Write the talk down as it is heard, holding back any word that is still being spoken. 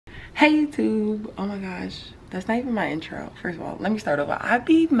Hey YouTube, oh my gosh, that's not even my intro. First of all, let me start over. I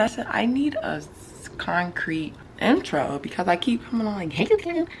need a concrete intro because I keep coming on like, hey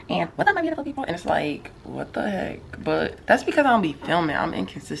YouTube, and what up my beautiful people, and it's like, what the heck? But that's because I don't be filming. I'm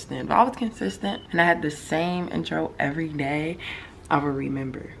inconsistent. If I was consistent and I had the same intro every day, I would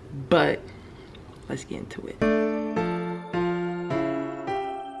remember. But let's get into it.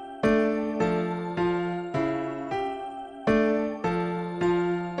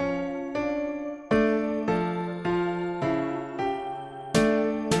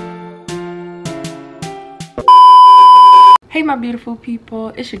 Hey my beautiful people,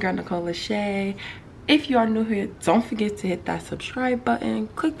 it's your girl Nicole. If you are new here, don't forget to hit that subscribe button,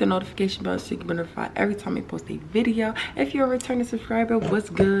 click the notification bell so you can be notified every time I post a video. If you're a returning subscriber, what's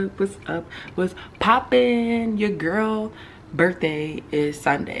good, what's up, what's poppin'? Your girl birthday is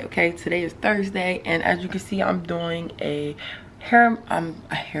Sunday, okay? Today is Thursday, and as you can see, I'm doing a hair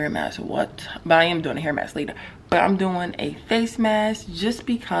mask, what? But I am doing a hair mask later. But I'm doing a face mask just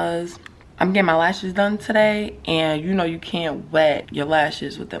because I'm getting my lashes done today, and you know you can't wet your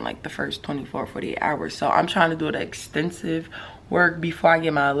lashes within like the first 24 48 hours. So I'm trying to do the extensive work before I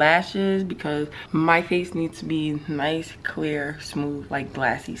get my lashes because my face needs to be nice, clear, smooth, like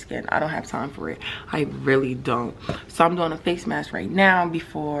glassy skin. I don't have time for it. I really don't. So I'm doing a face mask right now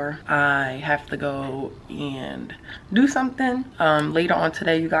before I have to go and do something. Later on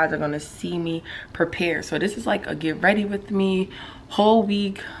today, you guys are gonna see me prepare. So this is like a get ready with me whole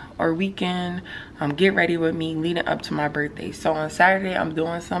week or weekend. Get ready with me leading up to my birthday. So on Saturday I'm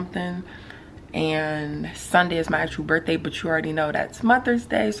doing something, and Sunday is my actual birthday, but you already know that's Mother's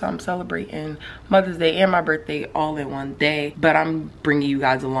Day, so I'm celebrating Mother's Day and my birthday all in one day. But I'm bringing you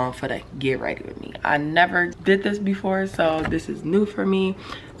guys along for the get ready with me. I never did this before, so this is new for me,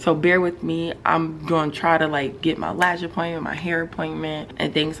 so bear with me. I'm gonna try to like get my lash appointment, my hair appointment,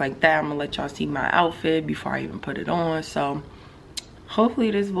 and things like that. I'm gonna let y'all see my outfit before I even put it on. So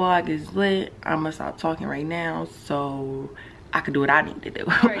hopefully this vlog is lit. I'm gonna stop talking right now so I can do what I need to do.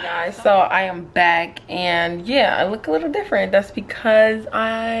 Alright guys, so I am back, and yeah, I look a little different. That's because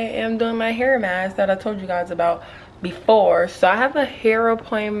I am doing my hair mask that I told you guys about before. So I have a hair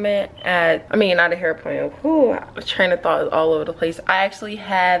appointment at, not a hair appointment, train of thought is all over the place. I actually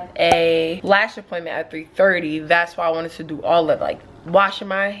have a lash appointment at 3:30. That's why I wanted to do all of like washing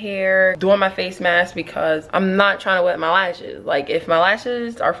my hair, doing my face mask, because I'm not trying to wet my lashes. Like if my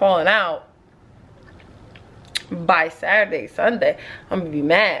lashes are falling out by Saturday, Sunday, I'm gonna be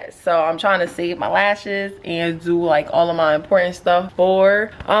mad. So I'm trying to save my lashes and do like all of my important stuff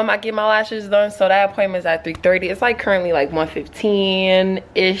before I get my lashes done. So that appointment is at 3:30. It's like currently like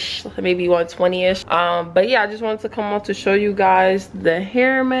 1:15-ish, maybe 1:20-ish. But yeah, I just wanted to come on to show you guys the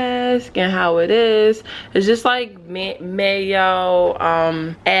hair mask and how it is. It's just like mayo,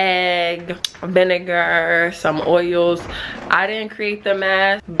 egg, vinegar, some oils. I didn't create the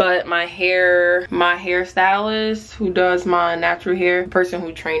mask, but my hairstylist who does my natural hair, the person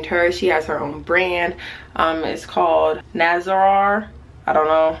who trained her, she has her own brand. It's called Nazarar. I don't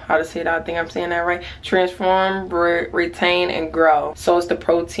know how to say that. I think I'm saying that right. Transform, retain, and grow. So it's the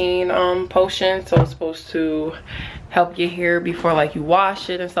protein potion. So it's supposed to help your hair before like you wash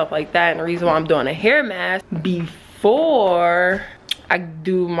it and stuff like that. And the reason why I'm doing a hair mask before I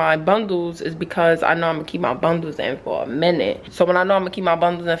do my bundles is because I know I'm gonna keep my bundles in for a minute. So when I know I'm gonna keep my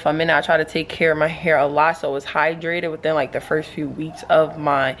bundles in for a minute, I try to take care of my hair a lot so it's hydrated within like the first few weeks of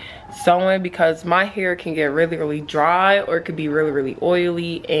my sewing, because my hair can get really dry, or it could be really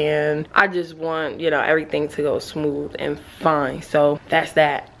oily, and I just want, you know, everything to go smooth and fine. So that's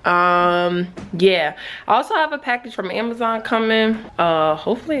that. Yeah, I also have a package from Amazon coming.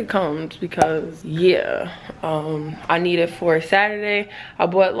 Hopefully it comes, because yeah, I need it for Saturday. I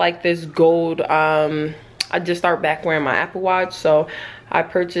bought like this gold, I just started back wearing my Apple Watch, so I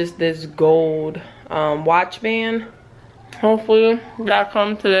purchased this gold watch band. Hopefully that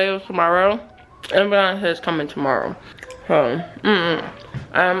comes today or tomorrow. Amazon says coming tomorrow. So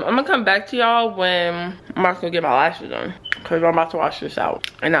I'm gonna come back to y'all when I'm about to get my lashes done, because I'm about to wash this out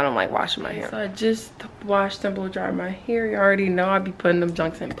and I don't like washing my hair. So I just washed and blow dried my hair. You already know I be putting them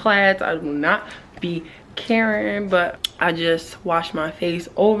junks in plaids. I will not be caring, but I just washed my face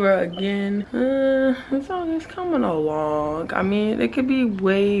over again. It's coming along. I mean, it could be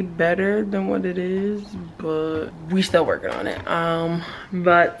way better than what it is, but we still working on it.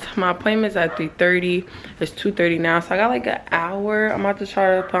 But my appointment's at 3:30. It's 2:30 now, so I got like an hour. I'm about to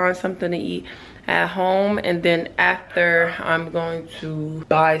try to find something to eat at home, and then after I'm going to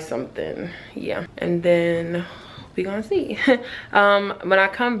buy something, yeah, and then we gonna see. When I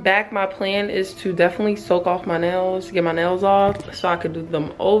come back, my plan is to definitely soak off my nails, get my nails off so I could do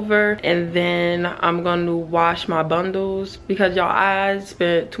them over, and then I'm gonna wash my bundles because y'all, I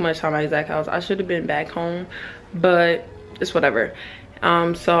spent too much time at Zach's house. I should have been back home, but it's whatever. So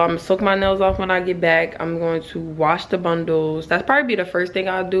I'm gonna soak my nails off when I get back. I'm going to wash the bundles. That's probably be the first thing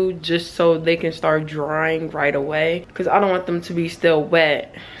I'll do, just so they can start drying right away, because I don't want them to be still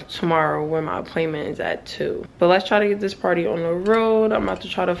wet tomorrow when my appointment is at 2. But let's try to get this party on the road. I'm about to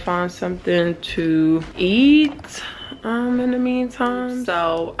try to find something to eat in the meantime.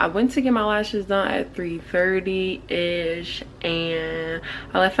 So I went to get my lashes done at 3:30 ish, and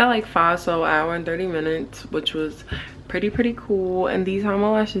I left at like 5, so an hour and 30 minutes, which was pretty cool. And these how my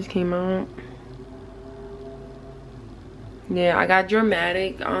lashes came out. Yeah, I got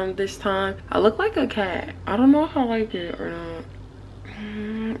dramatic this time. I look like a cat. I don't know if I like it or not.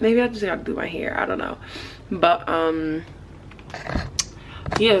 Maybe I just gotta do my hair, I don't know. But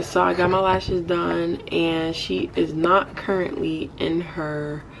yeah, so I got my lashes done, and she is not currently in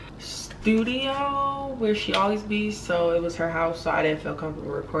her studio where she always be, so it was her house, so I didn't feel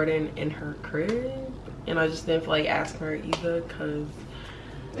comfortable recording in her crib, and I just didn't feel like asking her either because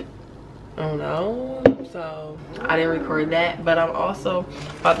I don't know, so I didn't record that. But I'm also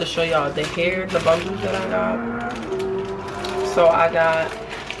about to show y'all the hair, the bundles that I got. So I got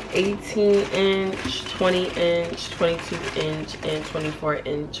 18-inch, 20-inch, 22-inch, and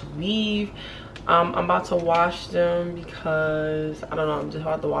 24-inch weave. I'm about to wash them because I don't know, I'm just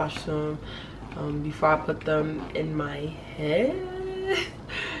about to wash them before I put them in my head.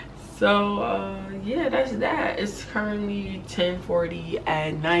 So yeah, that's that. It's currently 10:40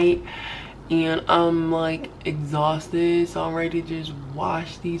 at night, and I'm like exhausted, so I'm ready to just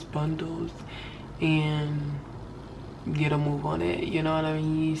wash these bundles and get a move on it, you know what I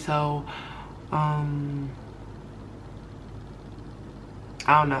mean? So I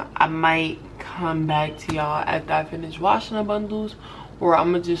don't know, I might come back to y'all after I finish washing the bundles, or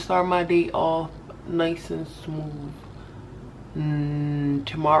I'm gonna just start my day off nice and smooth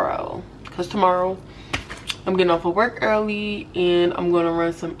tomorrow, because tomorrow I'm getting off of work early and I'm gonna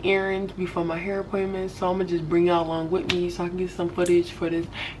run some errands before my hair appointment. So I'm gonna just bring y'all along with me so I can get some footage for this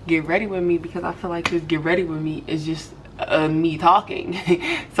get ready with me, because I feel like this get ready with me is just me talking.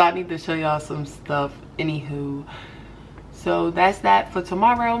 So I need to show y'all some stuff. Anywho, so that's that for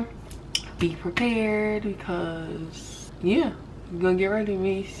tomorrow. Be prepared, because yeah, you're gonna get ready with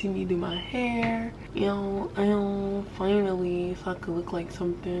me, see me do my hair, finally, so I could look like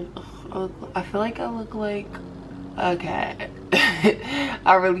something. I feel like I look like a cat.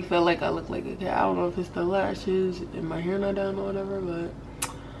 I really feel like I look like a cat. I don't know if it's the lashes and my hair not done or whatever, but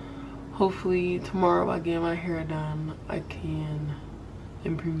hopefully tomorrow by getting my hair done, I can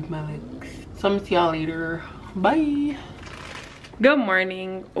improve my looks. So I'm gonna see y'all later. Bye. Good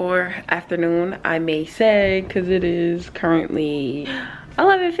morning or afternoon, I may say, because it is currently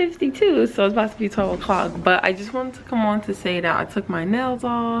 11:52, so it's about to be 12 o'clock. But I just wanted to come on to say that I took my nails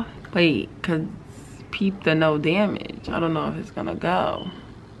off. Wait, because peep the no damage. I don't know if it's gonna go.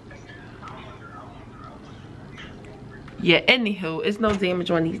 Yeah, anywho, it's no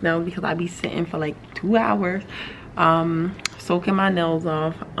damage on these nails because I be sitting for like 2 hours soaking my nails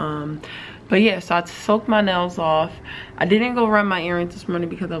off. But yeah, so I soaked my nails off. I didn't go run my errands this morning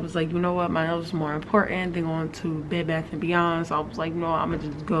because I was like, you know what, my nails is more important than going to Bed Bath & Beyond. So I was like, no, I'm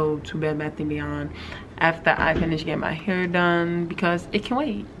gonna just go to Bed Bath & Beyond after I finish getting my hair done, because it can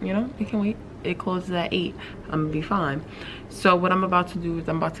wait, you know, it can wait. It closes at 8, I'm gonna be fine. So what I'm about to do is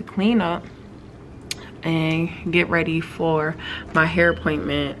I'm about to clean up and get ready for my hair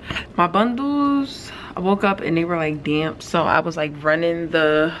appointment. My bundles, I woke up and they were like damp, so I was like running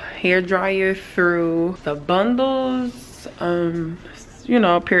the hair dryer through the bundles you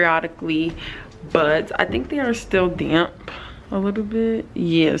know, periodically, but I think they are still damp a little bit.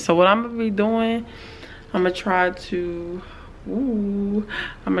 Yeah, so what I'm gonna be doing, I'm gonna try to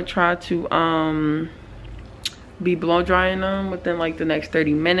be blow drying them within like the next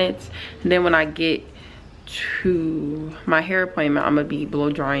 30 minutes, and then when I get to my hair appointment, I'm gonna be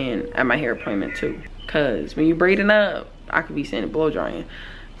blow drying at my hair appointment too, because when you braiding up, I could be sitting blow drying.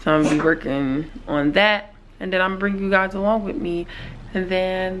 So I'm gonna be working on that, and then I'm gonna bring you guys along with me, and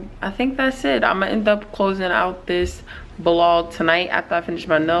then I think that's it. I'm gonna end up closing out this vlog tonight after I finish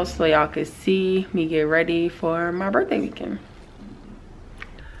my nails, so y'all can see me get ready for my birthday weekend.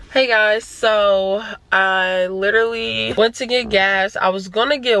 Hey guys, so I literally went to get gas. I was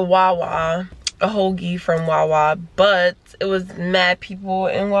gonna get Wawa, a hoagie from Wawa, but it was mad people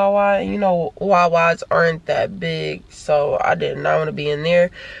in Wawa, and you know Wawas aren't that big, so I did not want to be in there,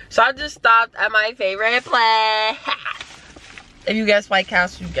 so I just stopped at my favorite place. If you guess White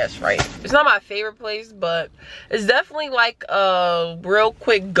Castle, you guess right. It's not my favorite place, but it's definitely like a real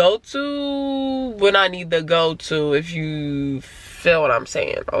quick go-to when I need the go-to, if you feel what I'm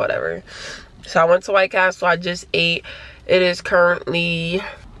saying or whatever. So I went to White Castle. I just ate. It is currently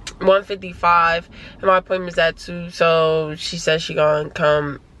 1:55 and my appointment's at 2, so she says she gonna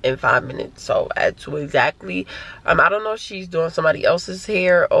come in 5 minutes, so at 2 exactly. I don't know if she's doing somebody else's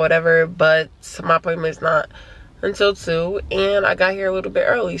hair or whatever, but my appointment's not until 2, and I got here a little bit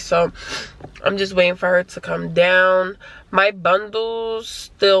early, so I'm just waiting for her to come down. My bundle's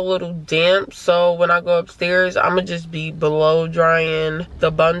still a little damp, so when I go upstairs, I'm gonna just be below drying the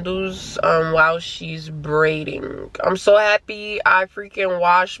bundles while she's braiding. I'm so happy I freaking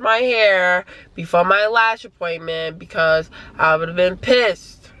washed my hair before my lash appointment, because I would have been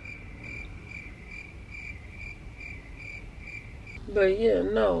pissed. But yeah,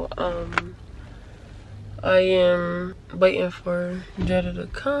 no, I am waiting for Jetta to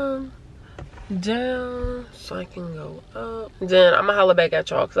come down so I can go up. Then I'm gonna holla back at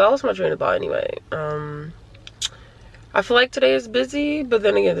y'all because I lost my train of thought anyway. I feel like today is busy, but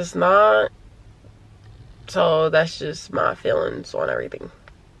then again it's not. So that's just my feelings on everything.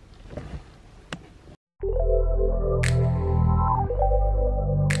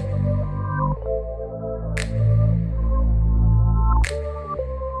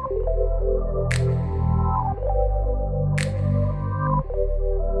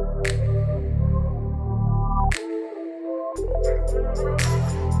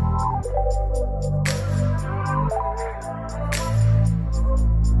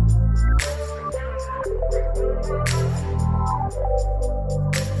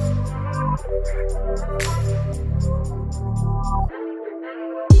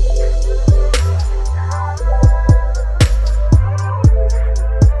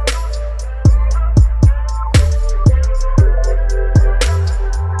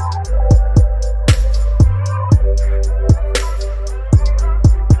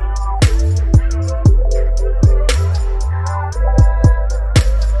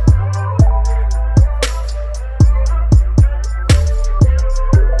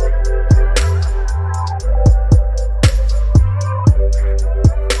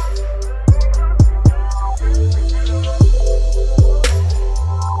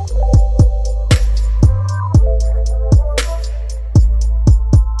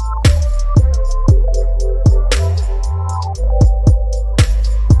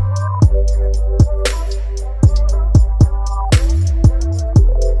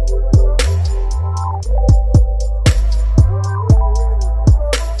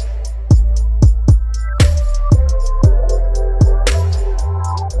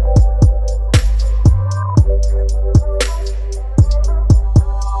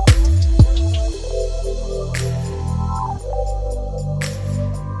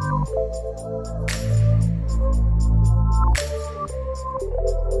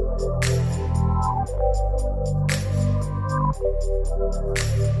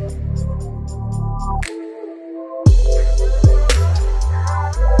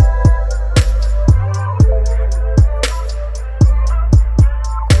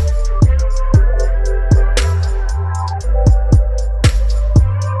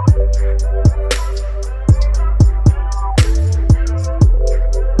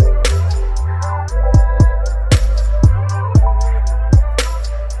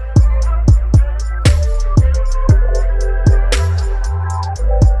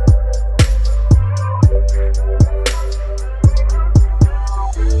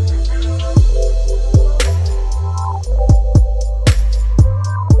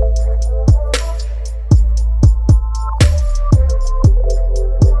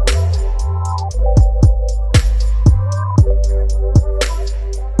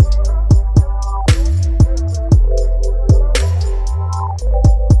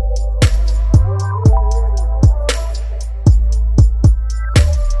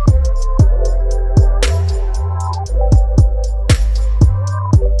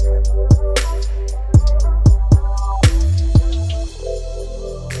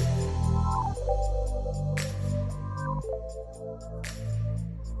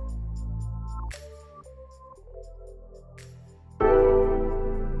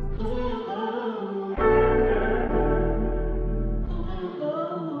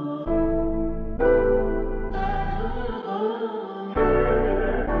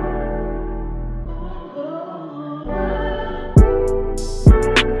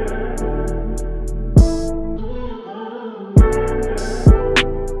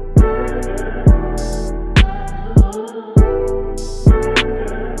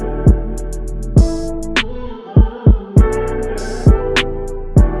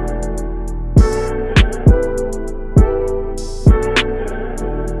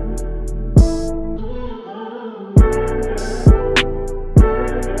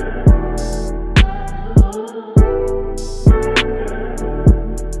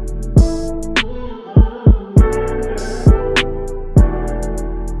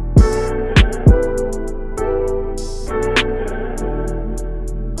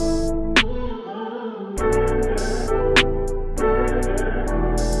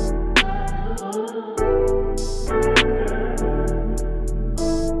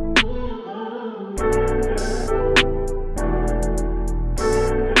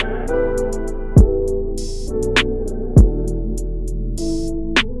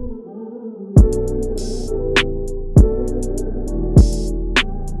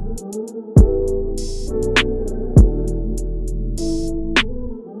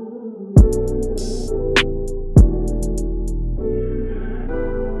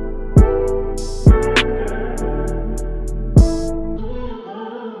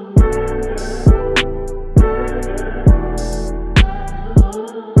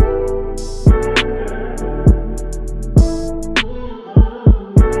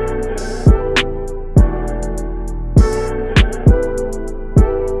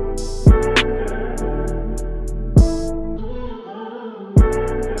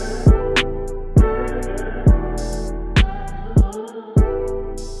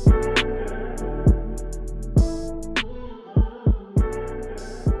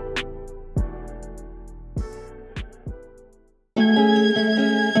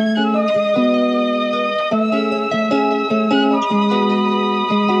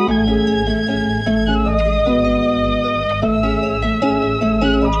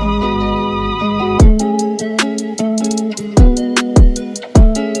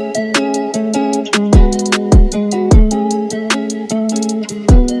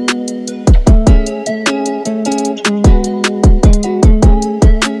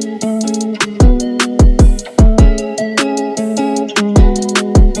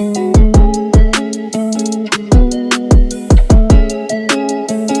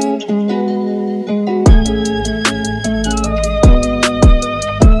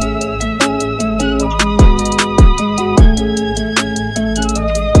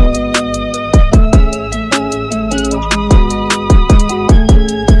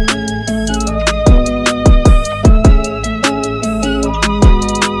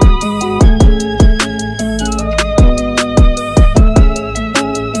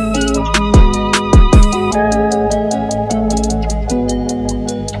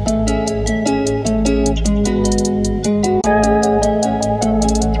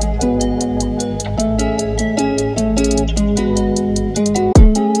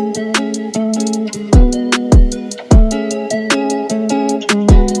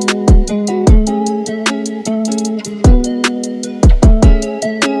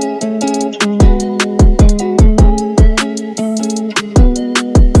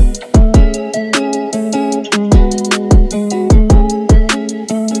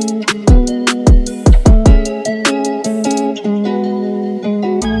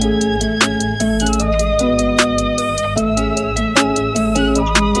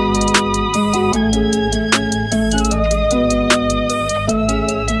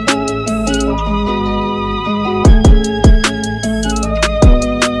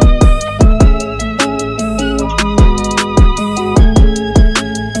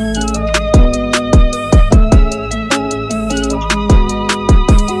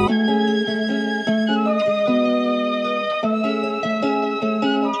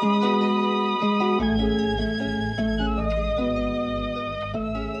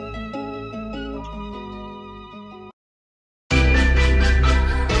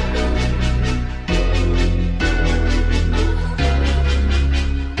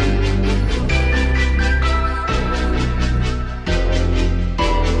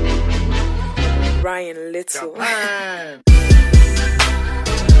 little.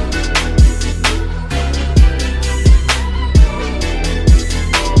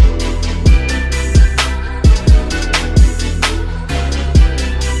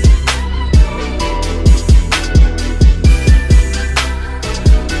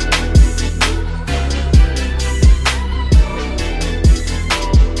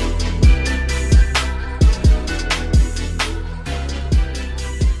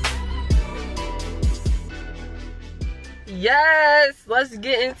 Yes, let's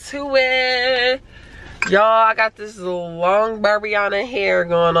get into it. Y'all, I got this long Barbiana hair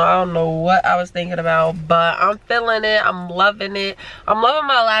going on. I don't know what I was thinking about, but I'm feeling it. I'm loving it. I'm loving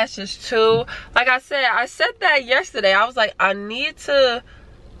my lashes too. Like I said that yesterday. I was like, I need to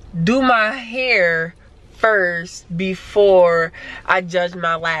do my hair first before I judge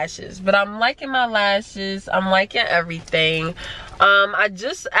my lashes. But I'm liking my lashes. I'm liking everything. I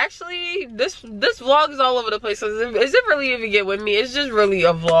just actually this vlog is all over the place. So is it really even get with me? It's just really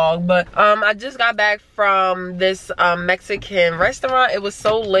a vlog. But I just got back from this Mexican restaurant. It was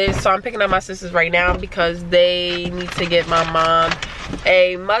so lit. So I'm picking up my sisters right now because they need to get my mom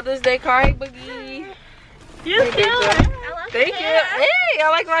a Mother's Day card. Hey, Boogie. You cute. Thank you. Hey, I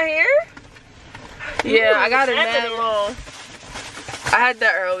like my hair. Yeah, I got it mad long. I had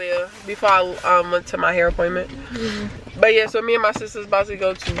that earlier before I went to my hair appointment. But yeah, so me and my sister's about to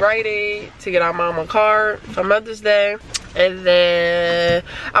go to Rite Aid to get our mom a card for Mother's Day. And then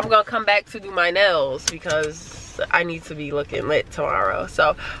I'm gonna come back to do my nails because I need to be looking lit tomorrow.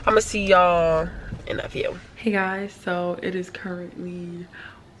 So I'm gonna see y'all in a few. Hey guys, so it is currently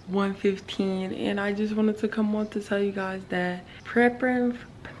 1:15 and I just wanted to come on to tell you guys that prepping,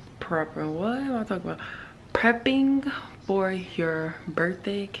 what am I talking about? Prepping for your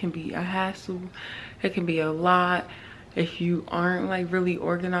birthday can be a hassle. It can be a lot if you aren't like really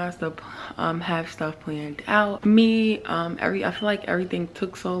organized to have stuff planned out. Me, I feel like everything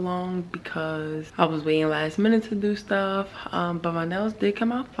took so long because I was waiting last minute to do stuff. But my nails did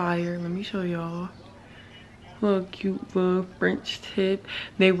come out fire. Let me show y'all. Little cute little French tip.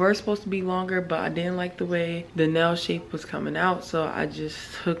 They were supposed to be longer, but I didn't like the way the nail shape was coming out, so I just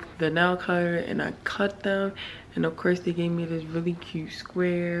took the nail cutter and I cut them. And of course they gave me this really cute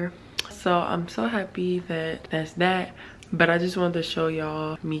square. So I'm so happy that that's that. But I just wanted to show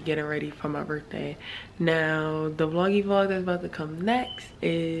y'all me getting ready for my birthday. Now the vloggy vlog that's about to come next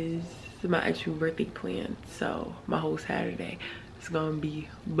is my actual birthday plan. So my whole Saturday is gonna be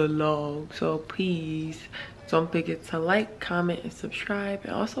vlog. So please don't forget to like, comment, and subscribe,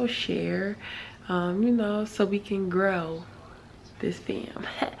 and also share, you know, so we can grow this fam.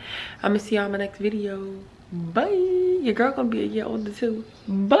 I'm gonna see y'all in my next video. Bye. Your girl gonna be a year older too.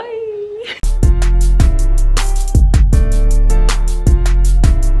 Bye.